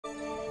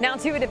Now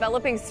to a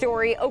developing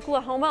story.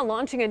 Oklahoma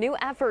launching a new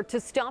effort to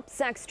stop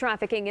sex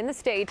trafficking in the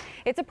state.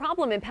 It's a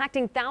problem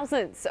impacting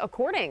thousands,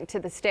 according to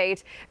the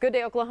state. Good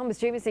Day Oklahoma's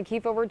Jamison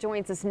Kiefover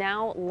joins us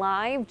now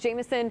live.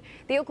 Jamison,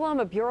 the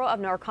Oklahoma Bureau of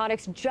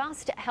Narcotics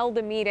just held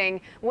a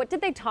meeting. What did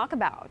they talk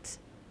about?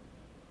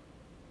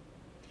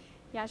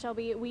 Yeah,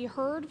 Shelby, we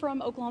heard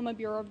from Oklahoma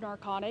Bureau of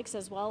Narcotics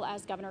as well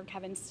as Governor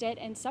Kevin Stitt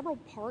and several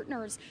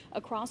partners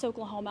across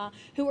Oklahoma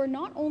who are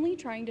not only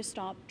trying to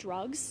stop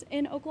drugs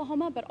in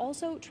Oklahoma, but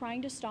also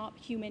trying to stop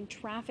human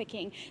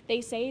trafficking. They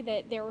say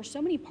that there are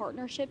so many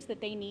partnerships that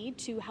they need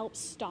to help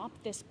stop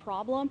this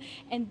problem.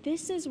 And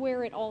this is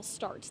where it all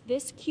starts.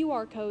 This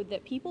QR code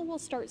that people will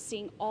start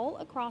seeing all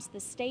across the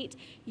state.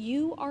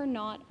 You are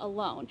not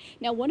alone.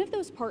 Now, one of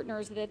those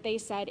partners that they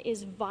said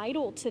is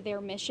vital to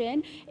their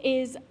mission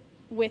is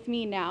with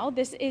me now.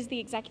 This is the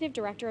executive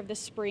director of the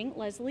Spring,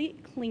 Leslie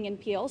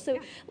Klingenpeel. So,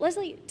 yeah.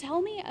 Leslie,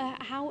 tell me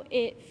how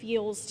it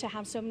feels to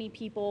have so many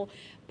people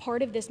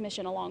part of this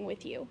mission along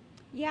with you.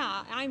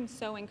 Yeah, I'm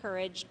so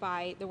encouraged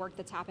by the work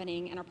that's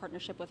happening in our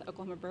partnership with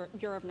Oklahoma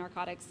Bureau of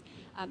Narcotics.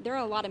 There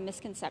are a lot of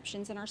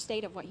misconceptions in our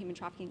state of what human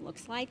trafficking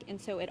looks like, and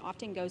so it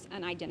often goes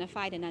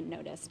unidentified and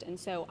unnoticed. And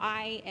so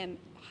I am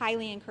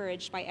highly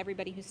encouraged by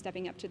everybody who's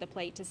stepping up to the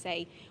plate to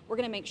say, we're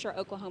going to make sure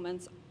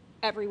Oklahomans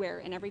everywhere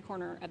in every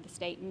corner of the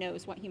state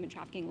knows what human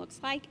trafficking looks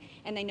like,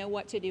 and they know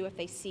what to do if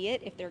they see it,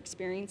 if they're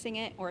experiencing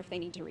it, or if they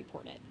need to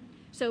report it.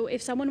 So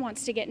if someone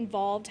wants to get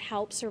involved,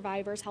 help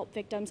survivors, help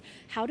victims,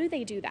 how do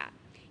they do that?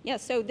 Yeah,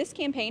 so this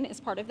campaign is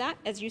part of that.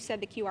 As you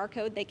said, the QR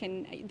code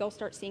they'll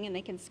start seeing and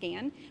they can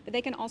scan, but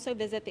they can also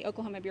visit the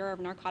Oklahoma Bureau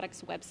of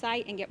Narcotics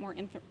website and get more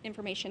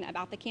information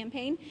about the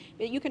campaign.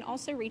 But you can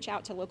also reach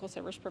out to local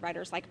service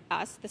providers like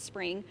us, the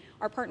Spring,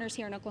 our partners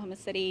here in Oklahoma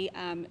City,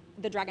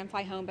 the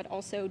Dragonfly Home, but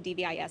also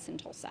DVIS in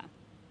Tulsa.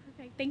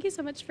 Thank you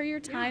so much for your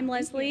time,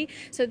 Leslie.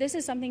 So this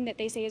is something that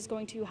they say is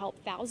going to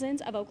help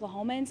thousands of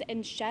Oklahomans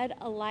and shed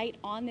a light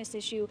on this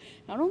issue,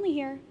 not only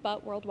here,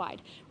 but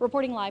worldwide.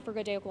 Reporting live for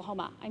Good Day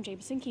Oklahoma, I'm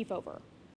Jamison Kiefover.